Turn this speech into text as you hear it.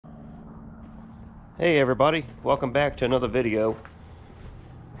Hey everybody, welcome back to another video.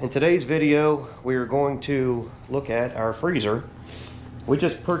 In today's video we are going to look at our freezer. We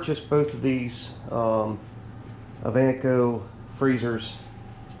just purchased both of these Avanco freezers,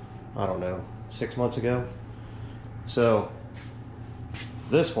 I don't know, 6 months ago. So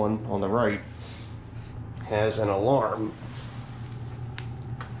this one on the right has an alarm,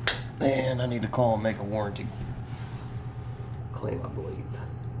 and I need to call and make a warranty claim, I believe.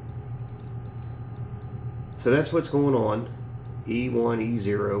 So that's what's going on, E1,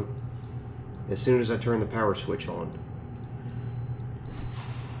 E0, as soon as I turn the power switch on.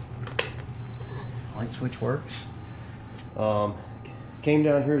 Light switch works. Came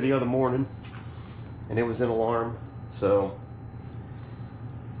down here the other morning and it was an alarm, so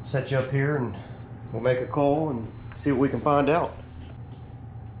set you up here and we'll make a call and see what we can find out.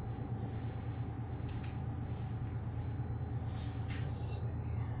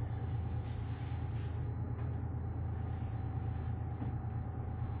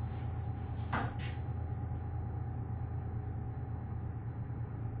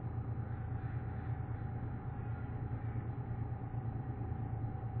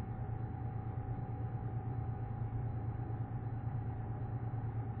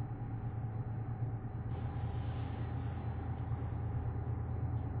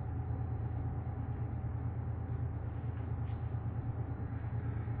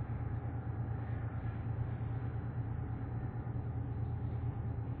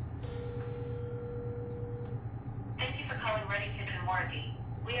 Warranty.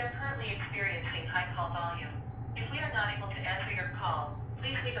 We are currently experiencing high call volume. If we are not able to answer your call,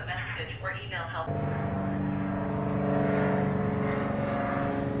 please leave a message or email help.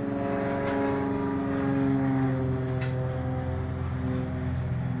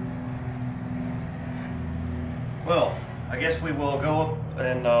 Well, I guess we will go up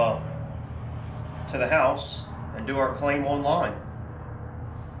and to the house and do our claim online.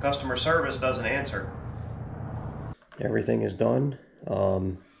 Customer service doesn't answer. Everything is done.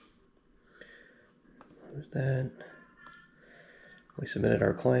 What was that? We submitted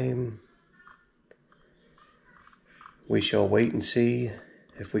our claim. We shall wait and see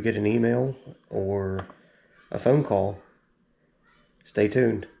if we get an email or a phone call. Stay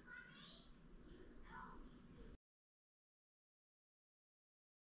tuned.